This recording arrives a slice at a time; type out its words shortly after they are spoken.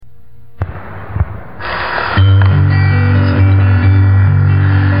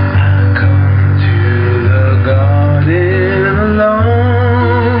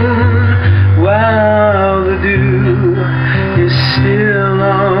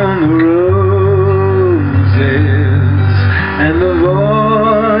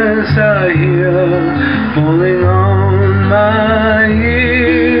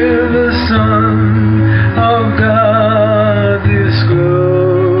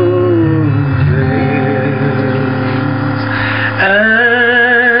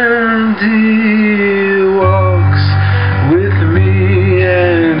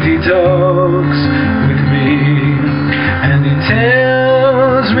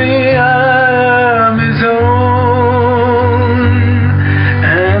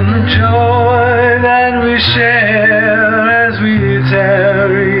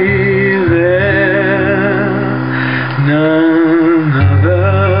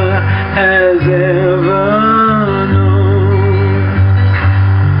has ever known.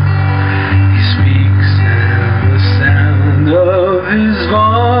 He speaks and the sound of his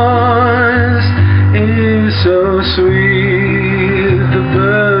voice is so sweet. The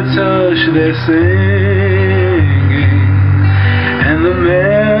birds hush their singing, and the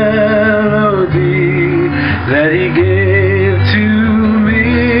melody that he gave to me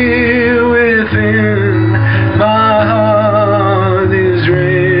within my heart is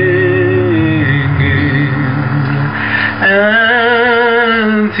ringing.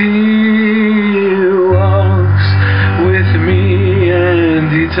 And he walks with me, and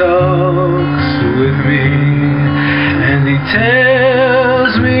he talks with me, and he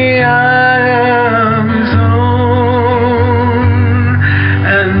tells me I am his own.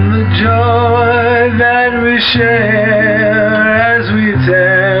 And the joy that we share as we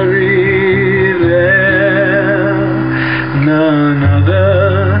tarry there, none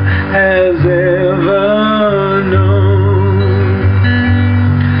other has ever known.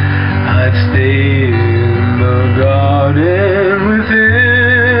 I'd stay in the garden with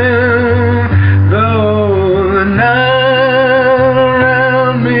him, though the night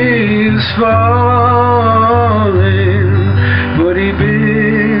around me is falling, but he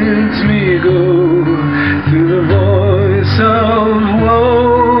bids me go through the voice of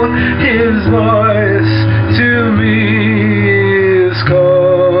woe. His voice to me is calling,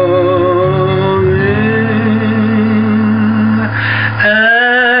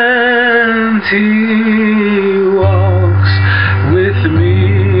 and he walks with me,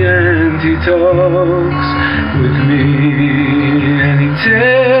 and he talks with me, and he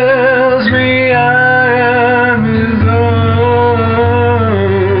tells me I am his own.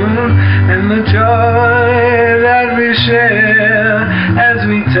 And the joy that we share as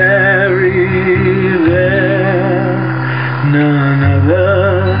we tarry there, none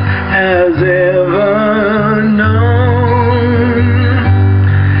other has ever known.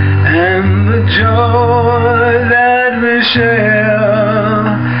 And the joy that we share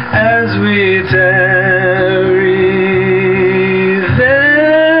as we tarry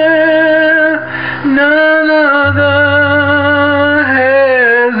there, none other